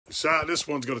So this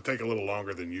one's going to take a little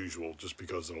longer than usual, just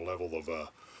because of the level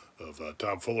of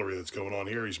tomfoolery that's going on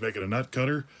here. He's making a nut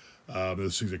cutter.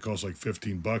 This thing that costs like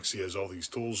 $15. He has all these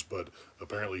tools, but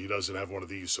apparently he doesn't have one of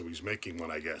these, so he's making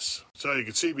one, I guess. So you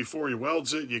can see before he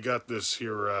welds it, you got this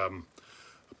here a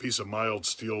piece of mild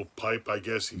steel pipe, I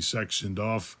guess. He sectioned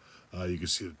off. You can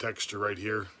see the texture right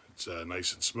here. It's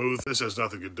nice and smooth. This has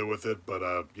nothing to do with it, but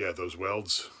yeah, those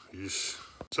welds. Yeesh.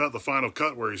 So at the final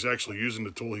cut, where he's actually using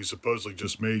the tool he supposedly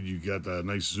just made, you got a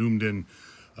nice zoomed in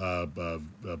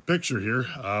picture here.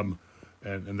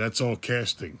 And that's all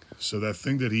casting. So that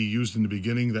thing that he used in the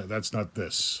beginning, that's not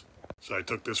this. So I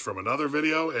took this from another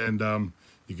video, and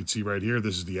you can see right here,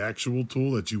 this is the actual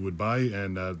tool that you would buy,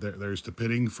 and there's the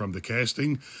pitting from the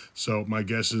casting. So my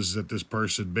guess is that this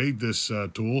person made this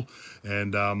tool,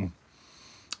 and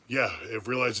yeah, it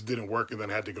realized it didn't work, and then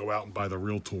had to go out and buy the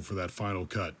real tool for that final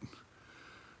cut.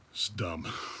 It's dumb.